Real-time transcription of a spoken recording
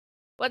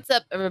What's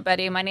up,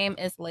 everybody? My name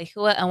is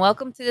Lehua, and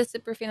welcome to the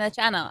Superfina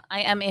Channel.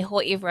 I am a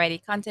Hawaii variety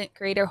content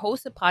creator,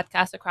 host of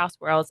podcasts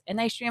across worlds, and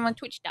I stream on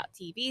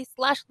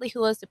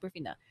twitch.tv/Lehua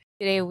Superfina.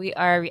 Today, we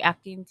are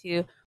reacting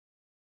to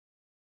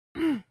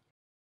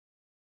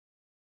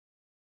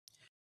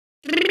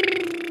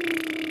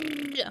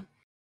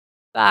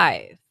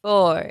five,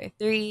 four,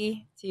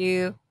 three,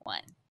 two,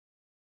 one.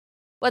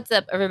 What's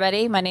up,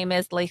 everybody? My name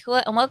is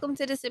Lehua, and welcome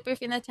to the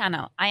Superfina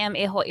Channel. I am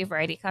a Hawaii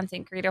variety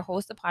content creator,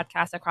 host of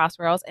podcasts across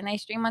worlds, and I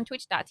stream on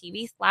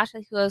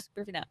twitch.tv/Lehua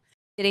Superfina.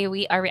 Today,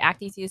 we are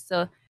reacting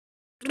to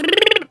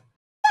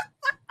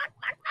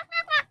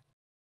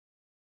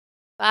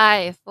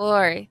five,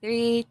 four,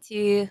 three,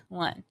 two,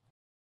 one.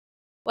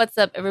 What's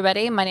up,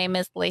 everybody? My name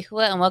is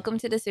Lehua, and welcome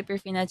to the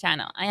Superfina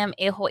Channel. I am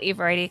a Hawaii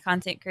variety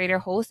content creator,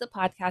 host of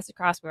podcasts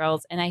across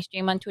worlds, and I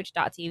stream on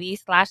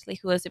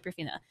twitch.tv/Lehua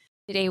Superfina.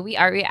 Today, we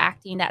are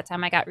reacting that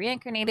time I got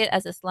reincarnated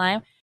as a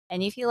slime.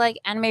 And if you like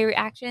anime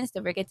reactions,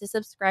 don't forget to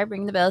subscribe,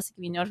 ring the bell so you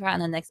can be notified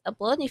on the next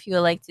upload. And if you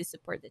would like to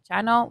support the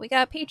channel, we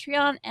got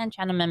Patreon and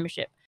channel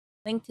membership.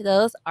 Link to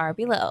those are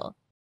below.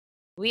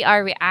 We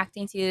are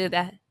reacting to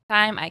the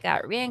time I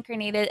got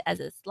reincarnated as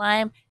a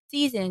slime,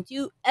 season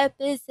 2,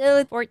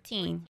 episode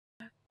 14.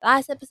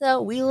 Last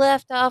episode, we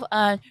left off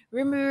on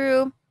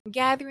Rimuru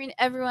gathering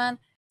everyone,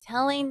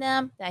 telling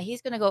them that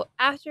he's going to go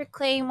after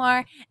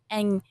Claymore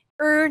and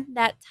earn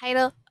that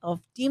title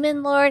of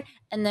Demon Lord.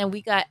 And then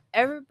we got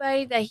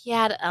everybody that he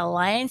had an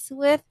alliance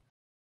with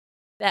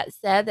that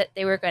said that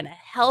they were going to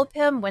help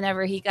him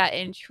whenever he got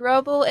in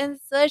trouble and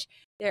such.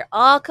 They're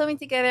all coming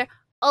together.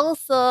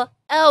 Also,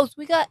 elves.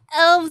 We got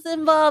elves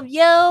involved,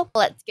 yo.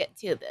 Let's get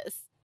to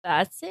this.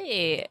 That's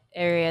a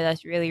area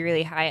that's really,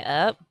 really high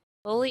up.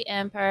 Holy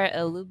Empire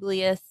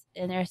Illublius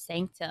Inner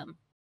Sanctum.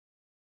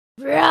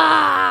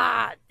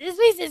 Bruh! This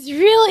place is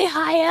really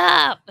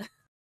high up.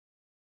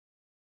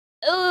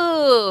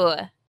 Ooh.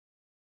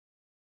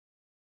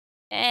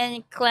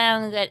 And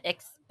clown got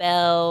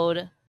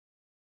expelled.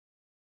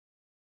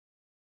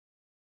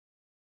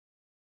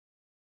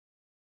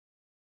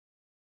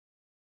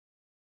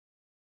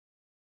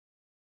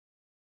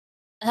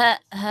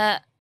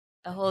 The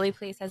holy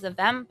place has a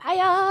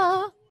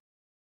vampire.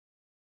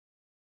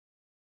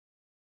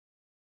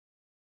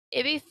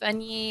 It'd be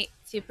funny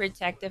to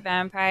protect the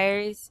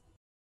vampires.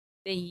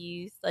 They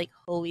use like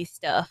holy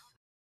stuff.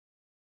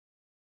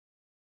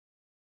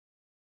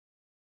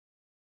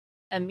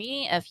 A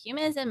meeting of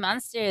humans and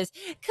monsters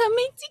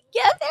coming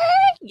together.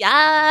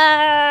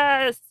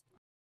 Yes.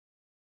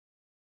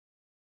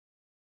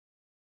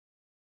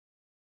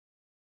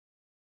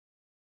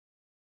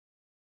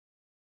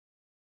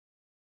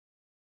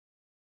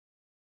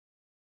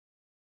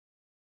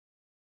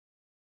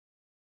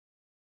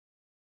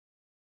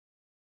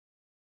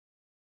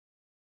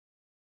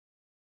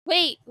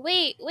 Wait,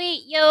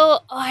 yo.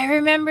 Oh, I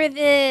remember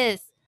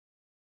this.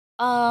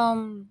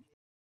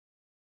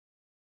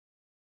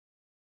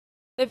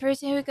 The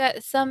person who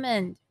got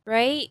summoned,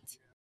 right?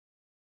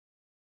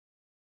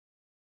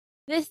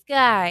 This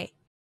guy.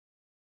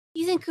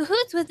 He's in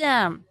cahoots with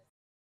them.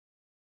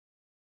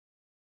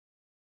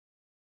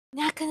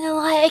 Not gonna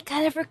lie, I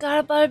kind of forgot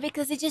about it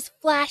because they just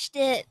flashed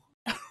it.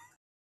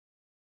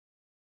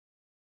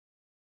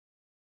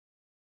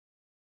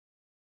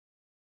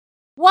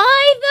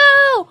 Why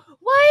though?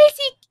 Why is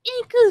he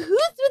in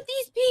cahoots with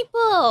these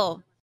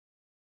people?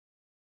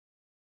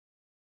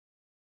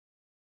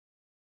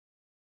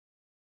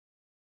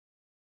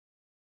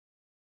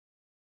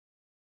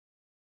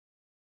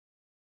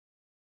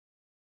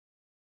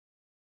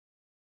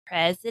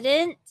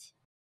 President?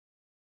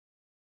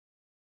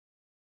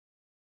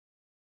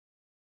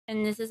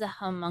 And this is a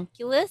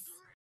homunculus?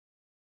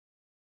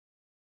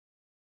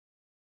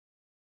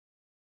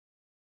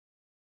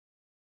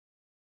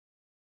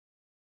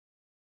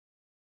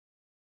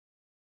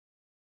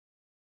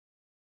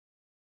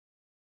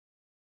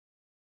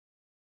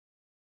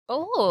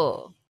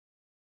 Oh,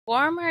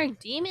 former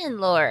Demon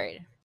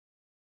Lord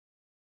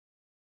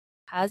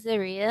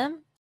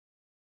Kazaream?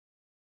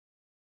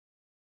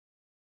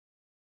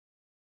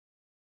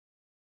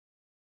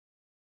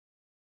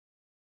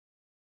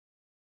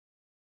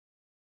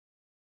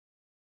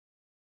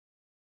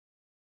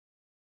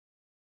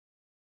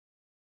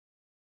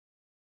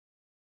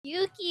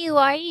 Yuuki,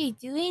 why are you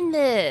doing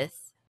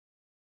this?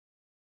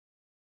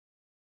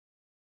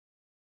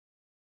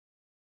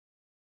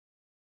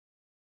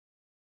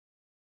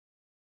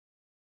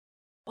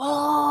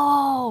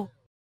 Oh,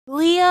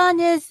 Leon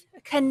is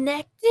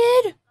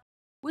connected?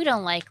 We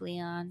don't like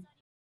Leon.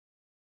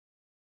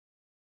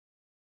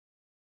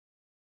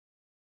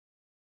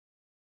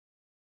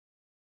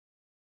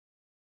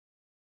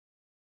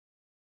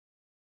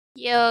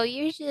 Yo,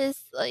 you're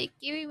just like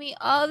giving me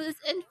all this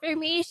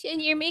information.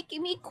 You're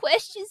making me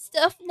question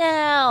stuff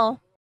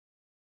now.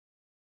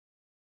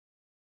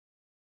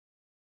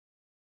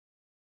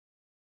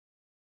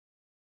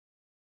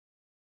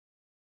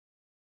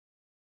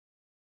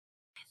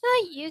 I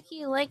thought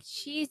Yuuki liked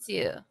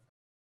Shizu.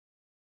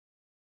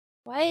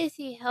 Why is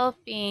he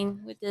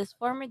helping with this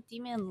former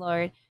demon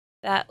lord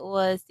that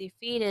was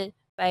defeated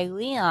by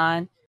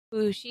Leon,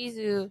 who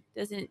Shizu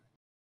doesn't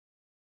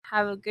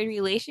have a good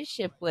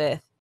relationship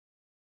with.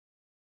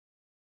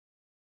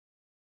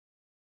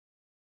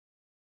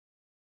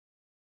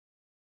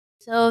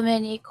 So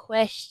many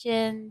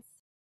questions.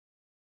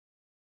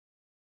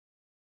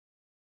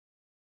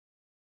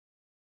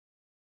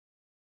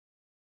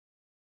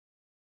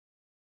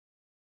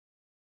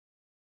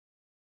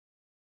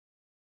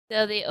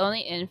 So the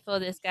only info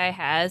this guy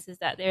has is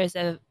that there's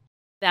a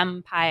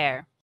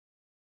vampire.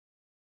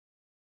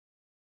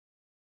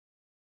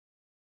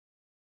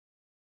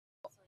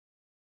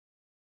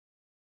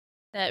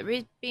 That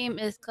red beam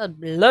is called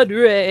Blood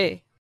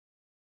Ray.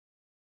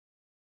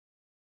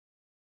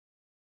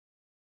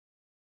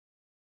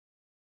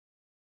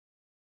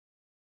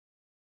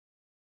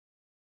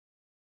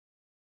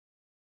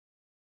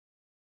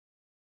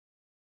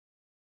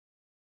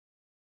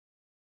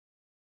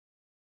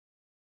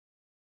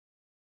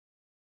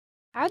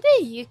 How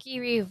did Yuuki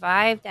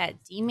revive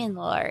that Demon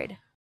Lord?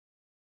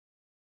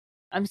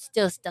 I'm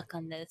still stuck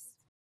on this.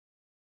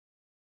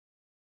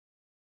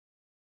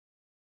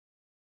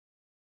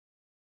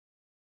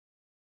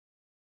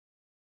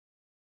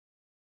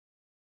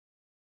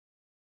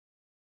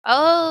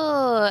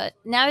 Oh,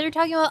 now you're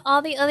talking about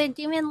all the other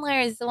Demon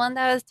Lords. The one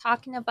that I was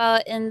talking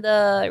about in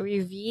the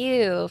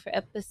review for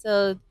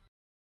episode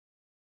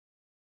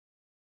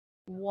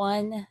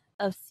 1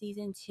 of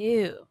season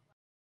 2.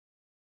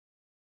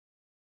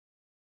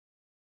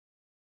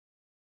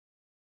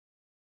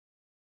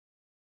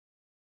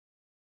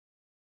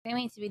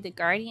 Claiming to be the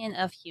guardian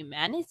of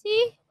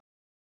humanity?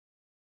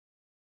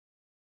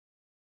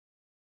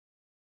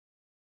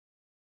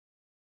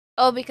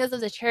 Oh, because of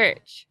the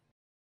church.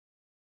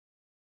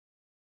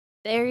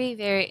 Very,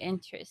 very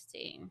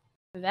interesting.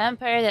 A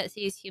vampire that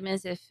sees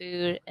humans as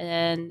food,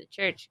 and the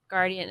church,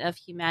 guardian of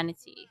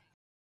humanity.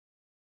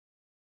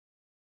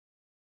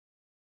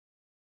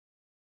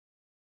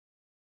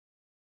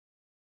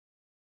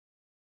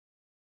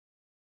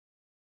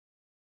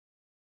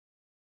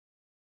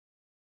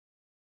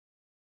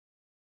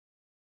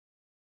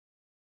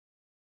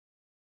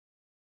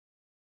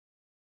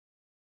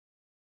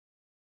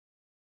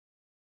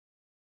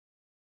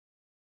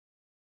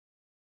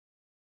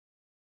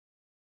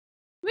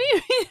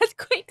 Maybe that's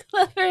quite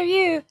clever of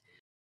you.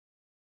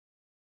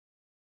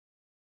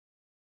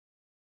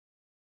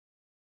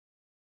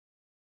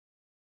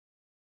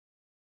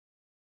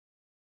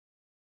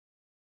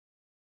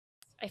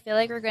 I feel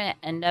like we're going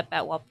to end up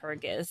at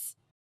Walpurgis.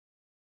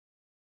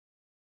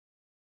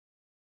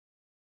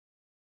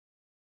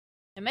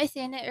 Am I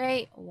saying it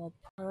right?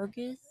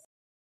 Walpurgis?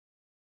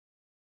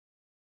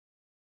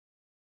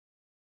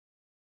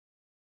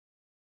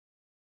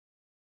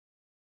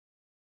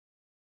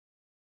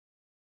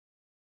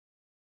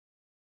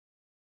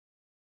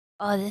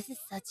 Oh, this is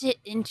such an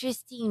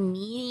interesting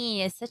meeting.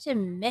 It's such a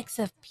mix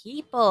of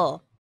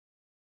people.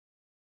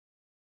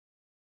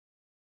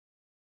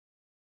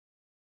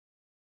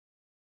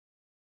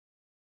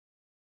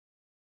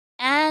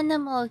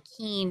 Animal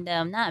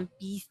Kingdom, not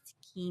Beast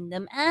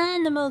Kingdom.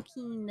 Animal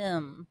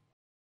Kingdom.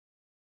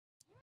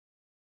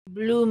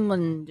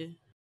 Blumund.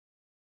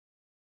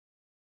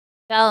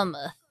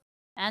 Falmuth.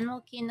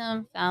 Animal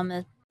Kingdom,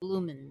 Falmuth,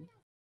 Blumund.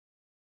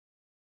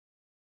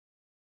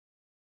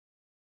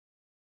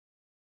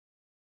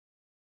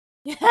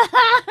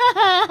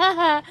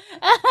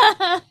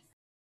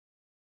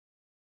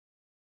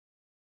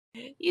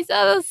 You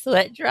saw those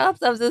sweat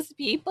drops of those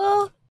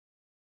people?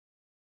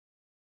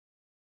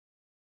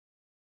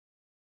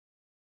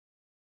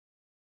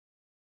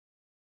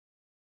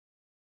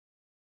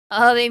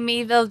 Oh, they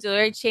made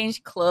Veldora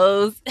change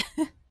clothes.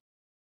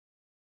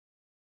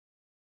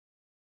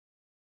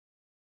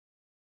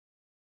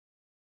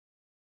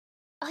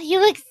 Oh, you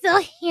look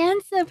so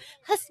handsome.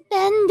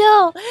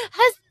 Husbando!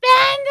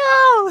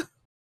 Husbando!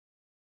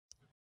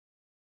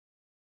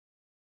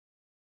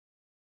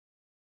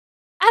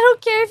 I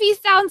don't care if he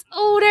sounds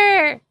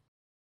older.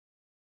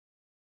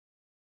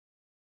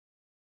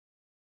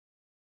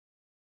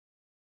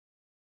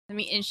 Let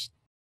me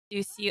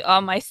introduce you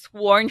on my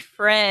sworn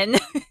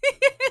friend.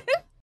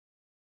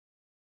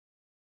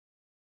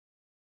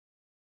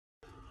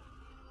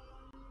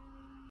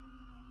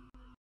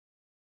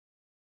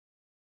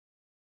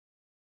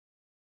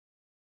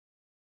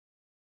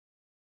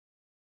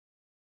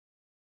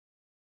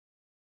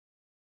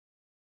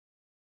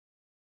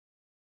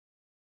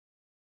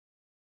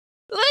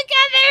 Look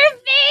at their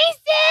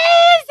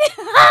faces!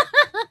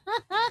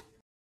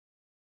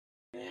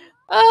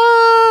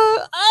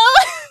 Oh!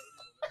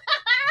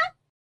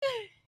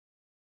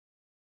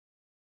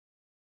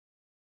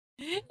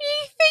 He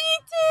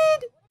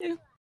fainted!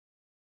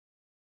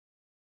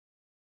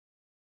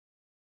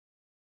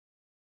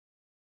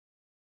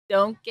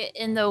 Don't get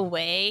in the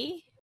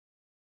way.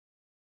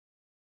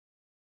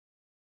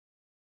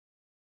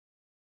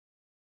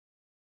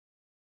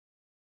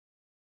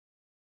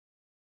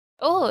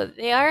 Oh,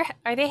 they are.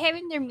 Are they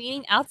having their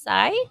meeting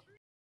outside?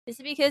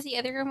 Is it because the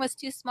other room was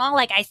too small,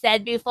 like I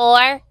said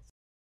before?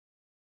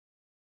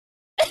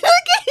 Look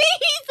at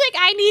He's like,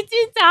 I need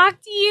to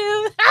talk to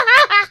you.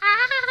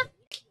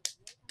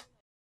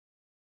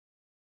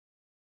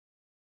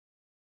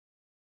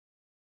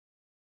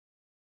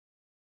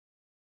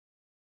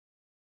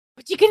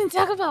 What you gonna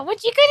talk about?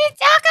 What you gonna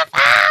talk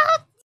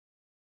about?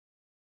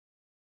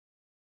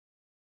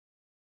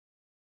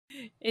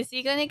 Is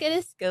he gonna get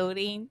a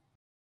scolding?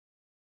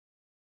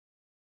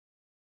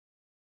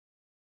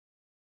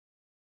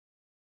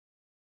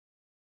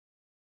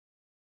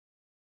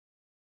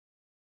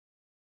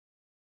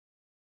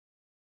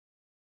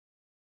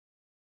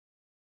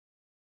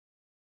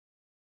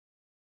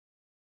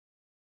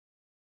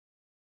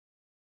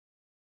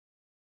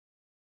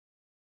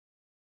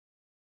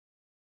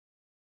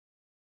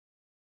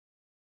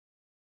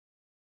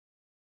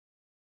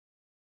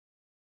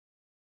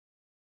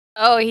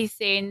 Oh, he's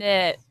saying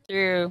it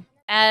through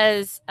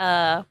as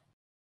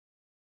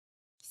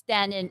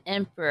stand-in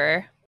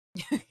emperor.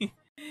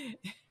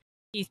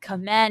 He's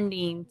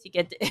commanding to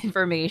get the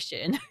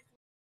information.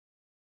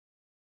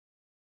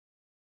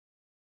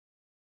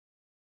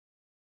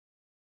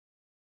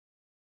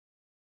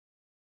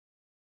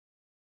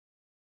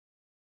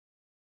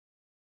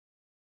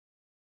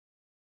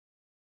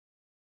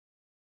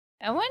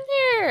 I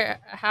wonder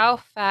how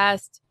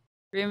fast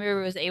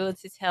Rimuru was able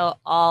to tell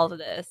all of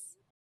this.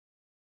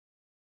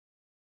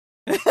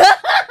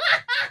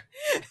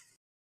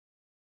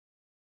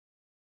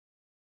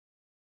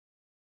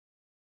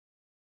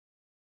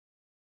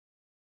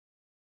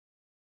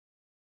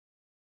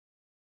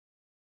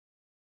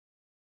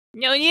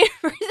 No need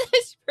for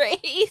this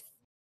praise.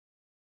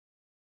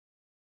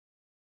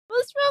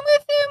 What's wrong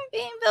with him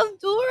being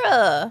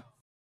Veldora?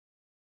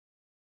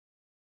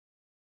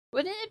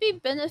 Wouldn't it be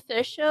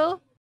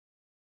beneficial?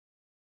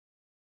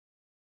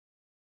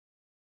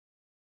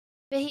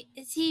 But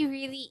is he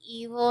really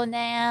evil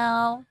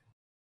now?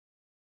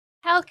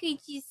 How could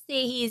you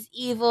say he's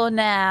evil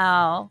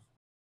now?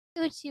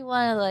 Don't you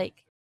want to,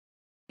 like,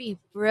 be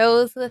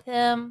bros with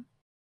him?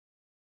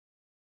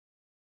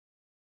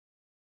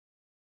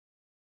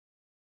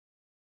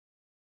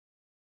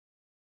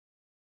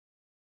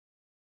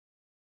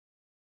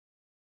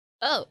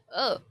 Oh.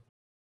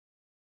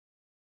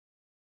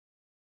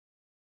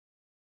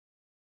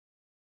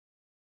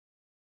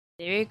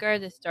 They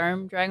regard the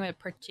Storm Dragon with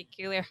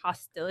particular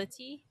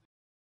hostility?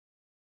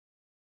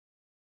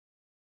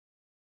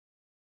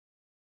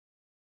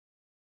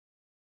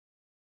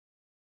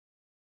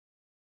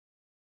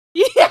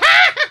 Yeah!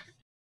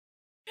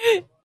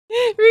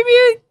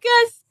 Review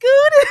got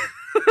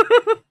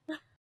scooted!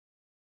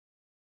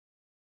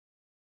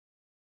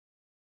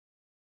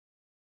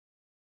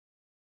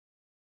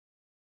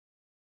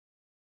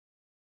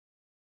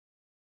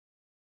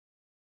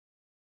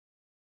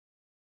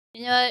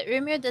 You know what?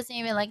 Rimuru doesn't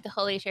even like the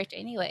Holy Church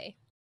anyway.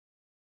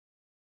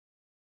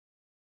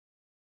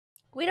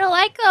 We don't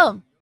like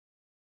them.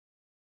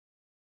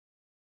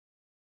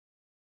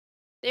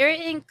 They're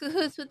in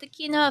cahoots with the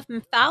kingdom of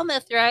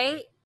Falmuth,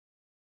 right?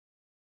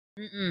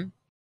 Mm-mm.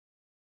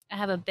 I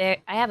have a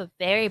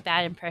very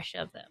bad impression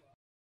of them.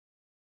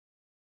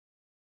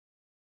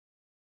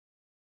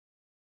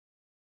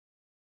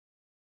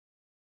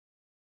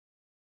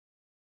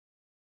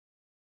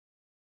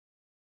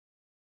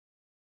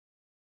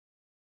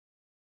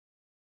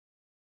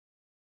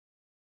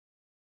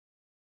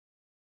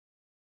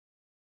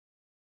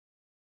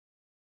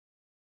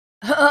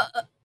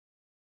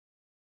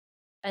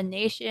 A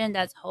nation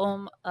that's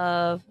home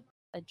of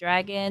a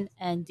dragon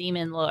and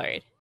demon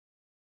lord.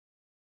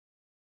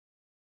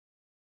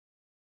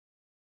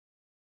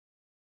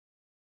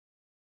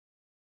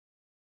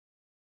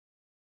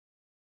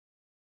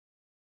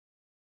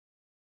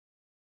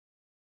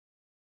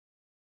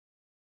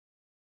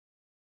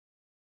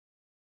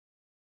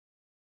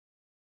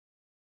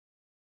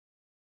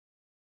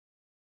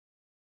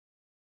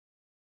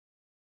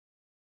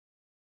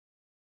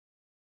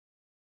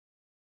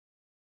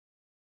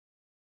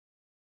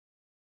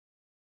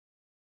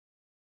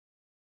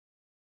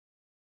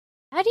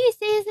 How do you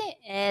say his name?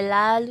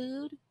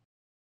 Elalud?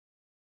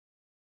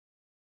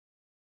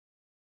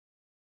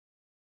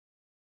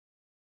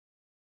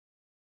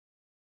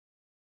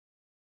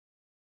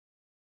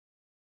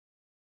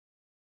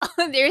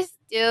 They're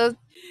still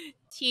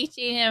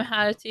teaching him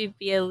how to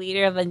be a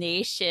leader of a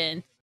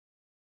nation.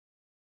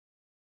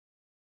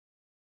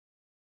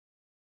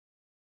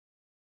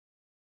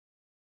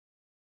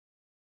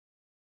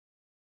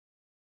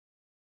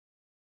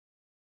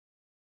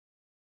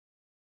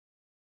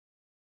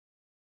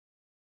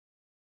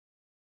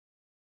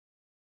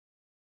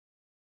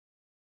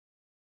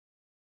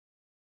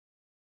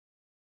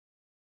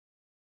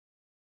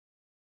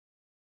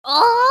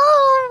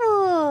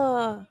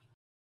 Oh!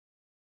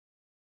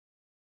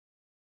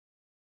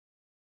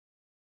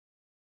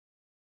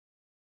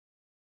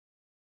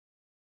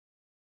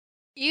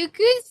 You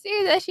could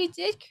say that she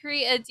did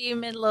create a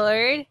demon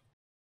lord.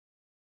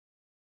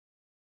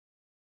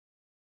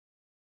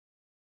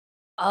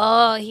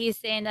 Oh, he's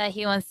saying that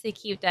he wants to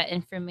keep that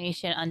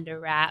information under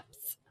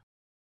wraps.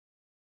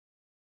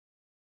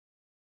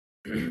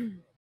 I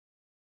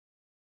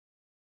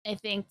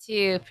think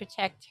to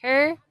protect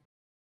her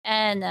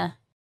and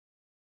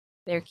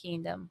their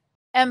kingdom.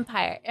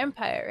 Empire,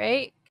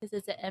 right? Because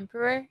it's an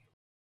emperor.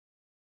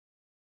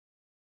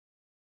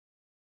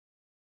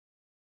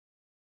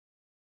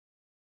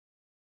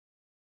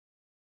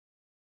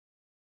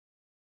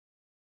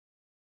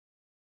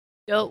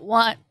 Don't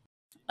want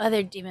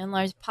other demon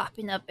lords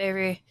popping up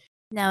every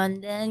now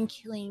and then,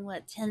 killing,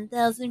 what,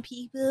 10,000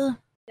 people?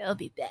 That'll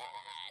be bad.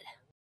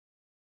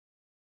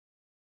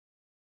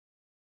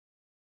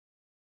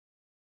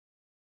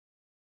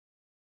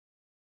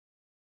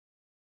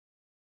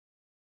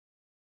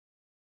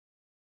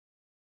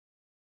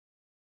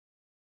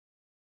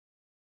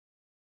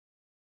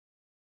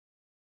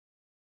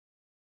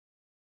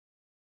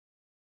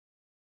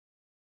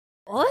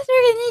 What?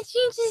 They're gonna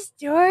change the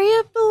story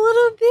up a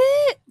little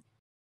bit?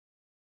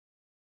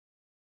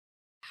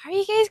 How are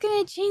you guys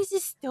gonna change the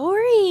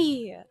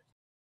story?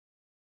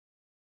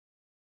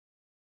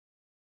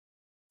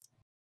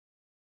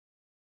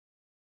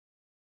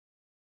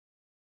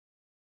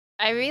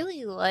 I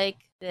really like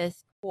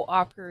this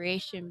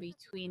cooperation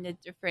between the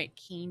different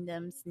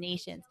kingdoms,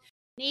 nations.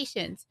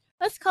 Nations.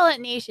 Let's call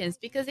it nations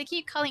because they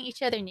keep calling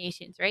each other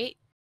nations, right?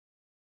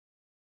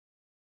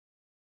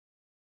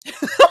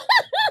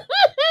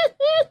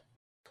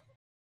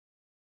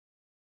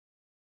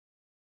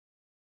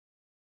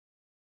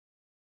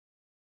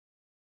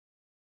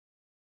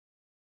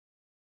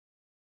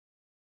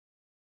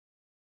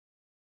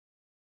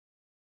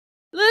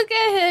 Look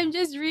at him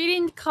just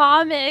reading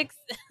comics.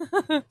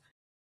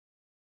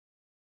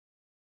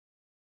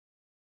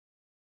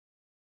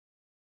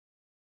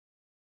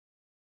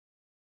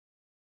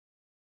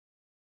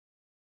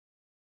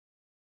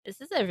 This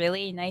is a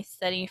really nice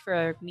setting for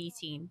a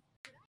meeting.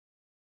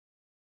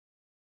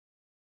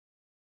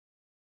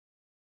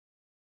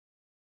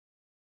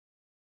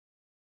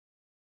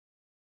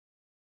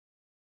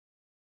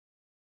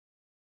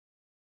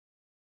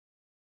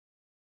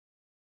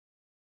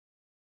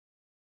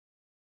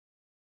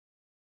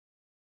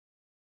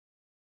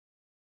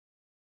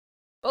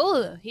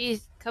 Oh,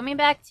 he's coming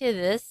back to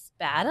this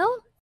battle?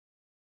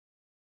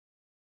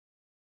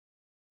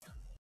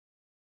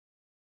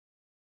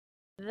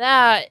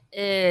 That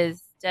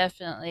is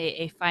definitely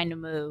a fine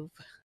move.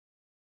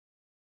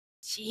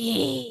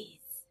 Jeez.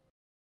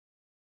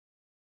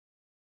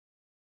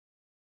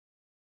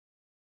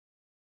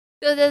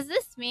 So does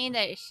this mean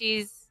that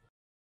she's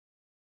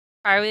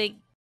probably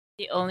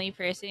the only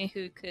person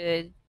who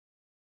could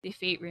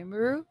defeat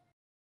rimuru?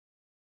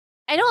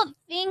 I don't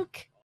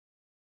think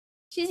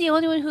she's the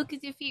only one who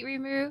could defeat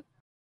rimuru.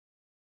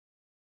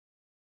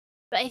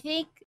 But I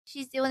think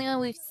she's the only one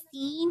we've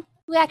seen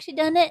who actually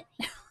done it.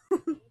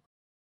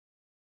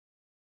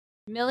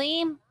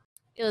 Milim,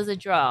 it was a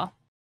draw.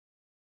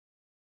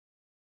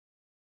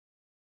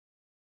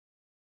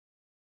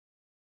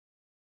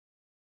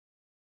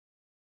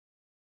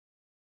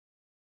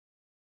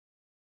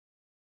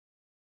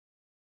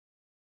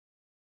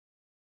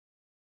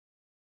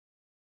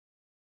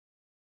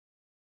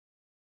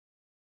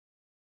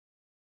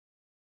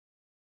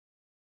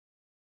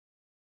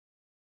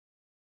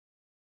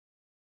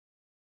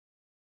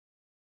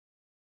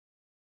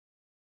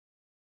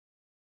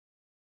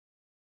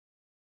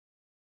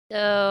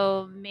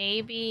 So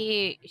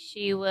maybe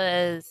she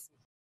was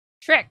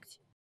tricked.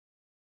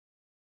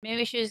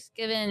 Maybe she was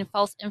given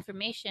false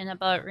information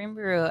about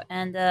Rimuru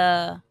and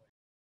the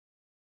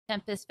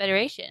Tempest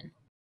Federation.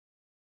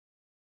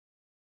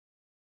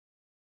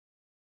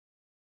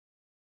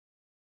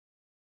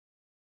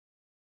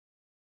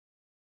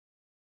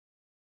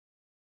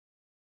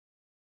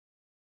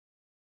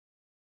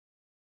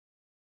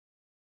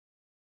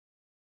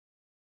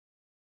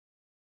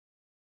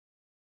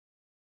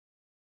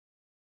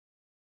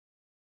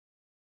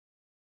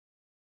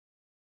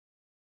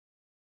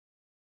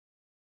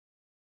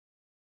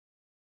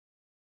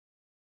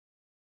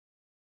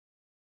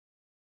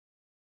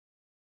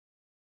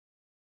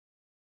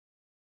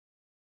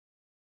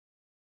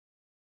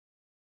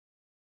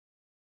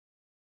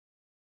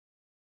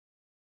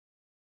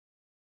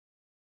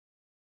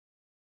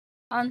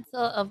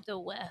 Council of the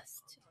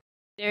West.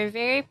 They're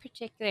very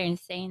particular in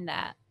saying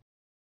that.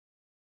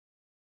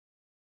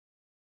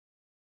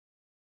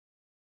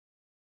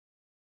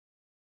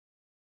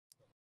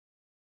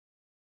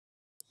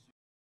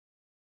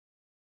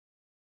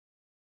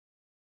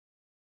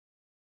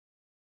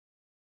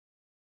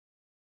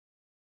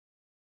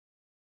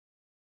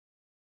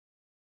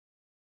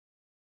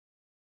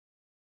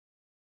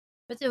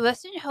 But the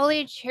Western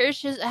Holy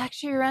Church is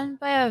actually run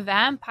by a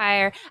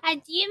vampire, a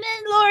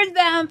Demon Lord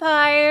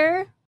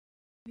vampire,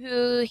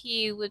 who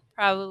he would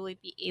probably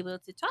be able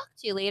to talk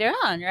to later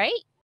on, right?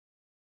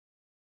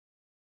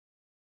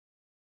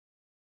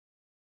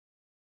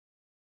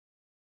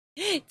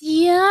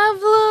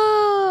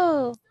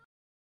 Diablo!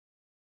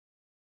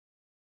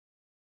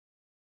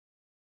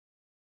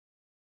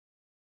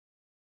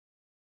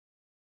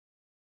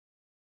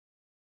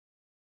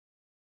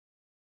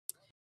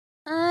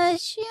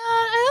 Shion,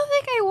 I don't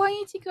think I want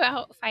you to go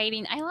out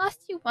fighting. I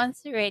lost you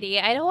once already.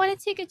 I don't want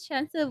to take a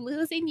chance of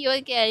losing you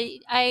again.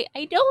 I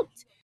don't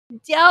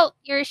doubt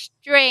your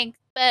strength,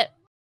 but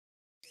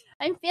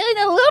I'm feeling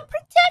a little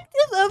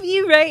protective of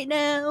you right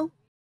now.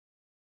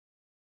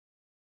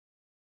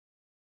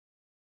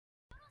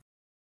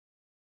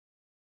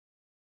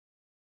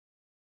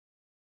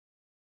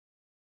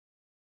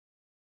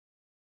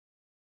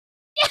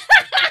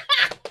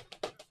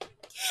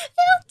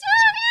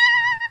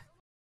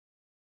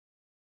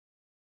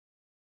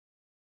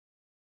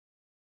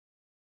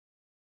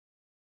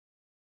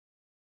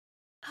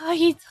 Oh,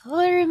 he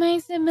totally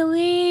reminds me of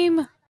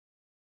Milim.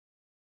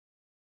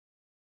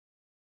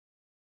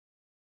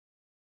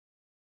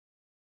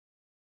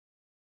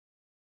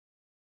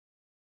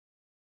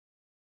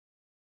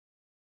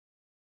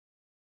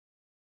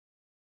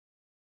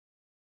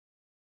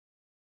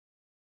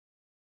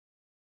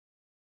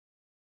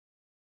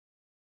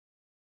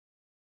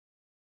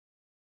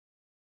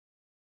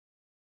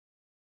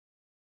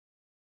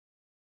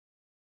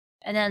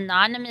 An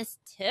anonymous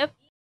tip?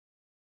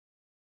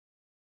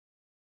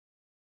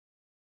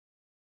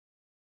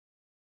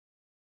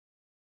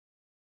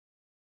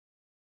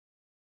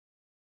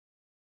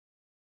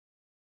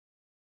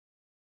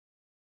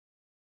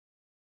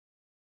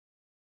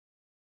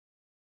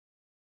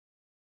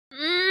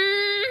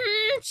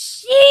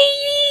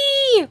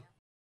 Shady!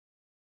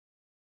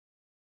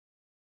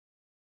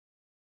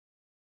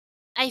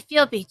 I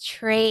feel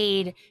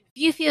betrayed. If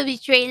you feel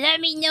betrayed, let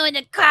me know in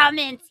the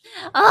comments.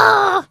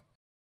 Oh!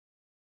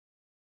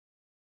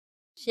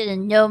 Should have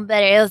known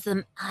better. It was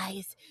some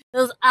eyes.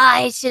 Those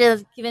eyes should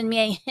have given me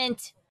a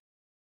hint.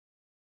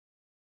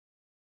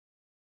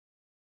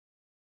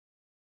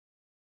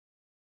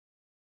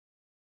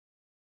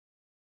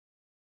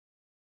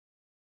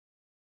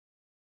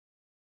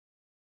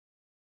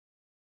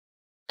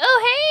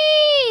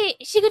 Oh, hey!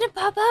 Is she gonna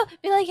pop up?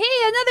 Be like, hey,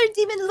 another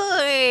Demon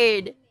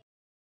Lord!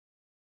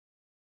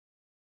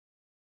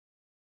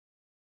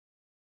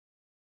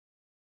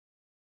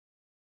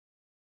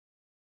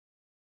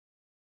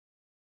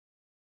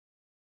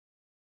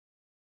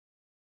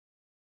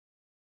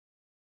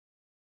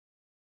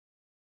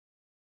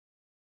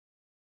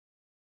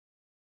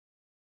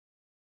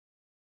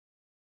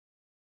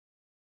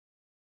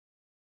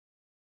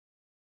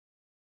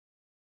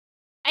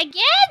 Again?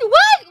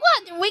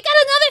 What? We got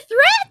another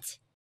threat?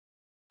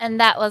 And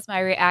that was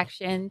my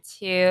reaction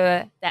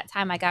to that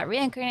time I got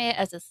reincarnated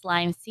as a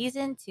slime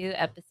season 2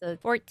 episode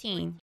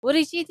 14. What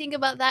did you think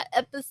about that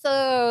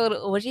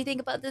episode? What did you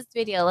think about this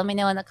video? Let me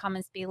know in the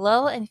comments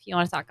below. And if you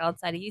want to talk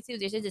outside of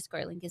YouTube, there's a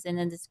Discord link is in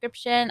the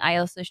description. I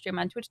also stream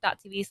on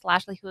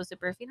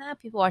twitch.tv/Lehua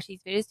People watch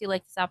these videos. Do you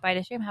like to stop by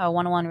to stream, have a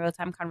one-on-one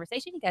real-time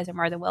conversation? You guys are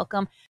more than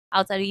welcome.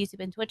 Outside of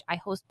YouTube and Twitch, I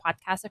host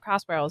podcasts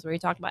across worlds where we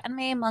talk about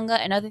anime,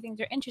 manga, and other things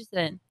you're interested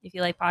in. If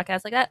you like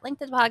podcasts like that, link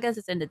to the podcast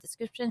is in the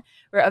description.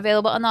 We're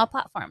available on all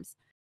platforms.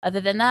 Other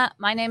than that,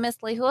 my name is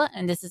Lehua,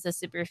 and this is the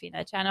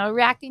Superfina Channel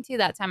reacting to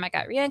that time I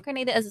got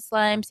reincarnated as a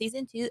slime,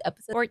 season 2,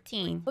 episode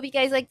 14. Hope you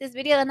guys like this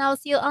video, and I'll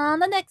see you on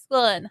the next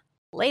one.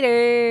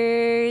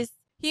 Laters!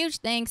 Huge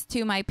thanks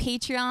to my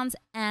Patreons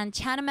and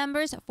channel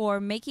members for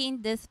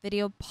making this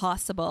video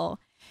possible.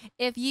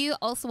 If you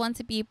also want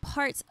to be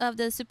part of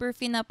the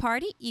Superfina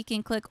party, you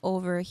can click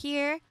over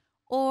here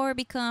or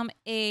become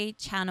a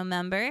channel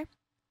member.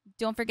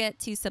 Don't forget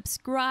to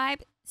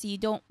subscribe so you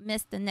don't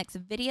miss the next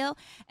video.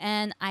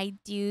 And I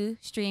do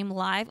stream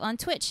live on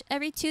Twitch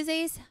every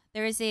Tuesdays,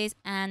 Thursdays,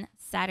 and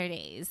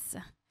Saturdays.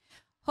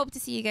 Hope to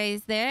see you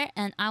guys there,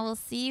 and I will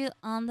see you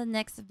on the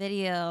next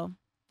video.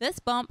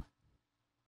 Fist bump.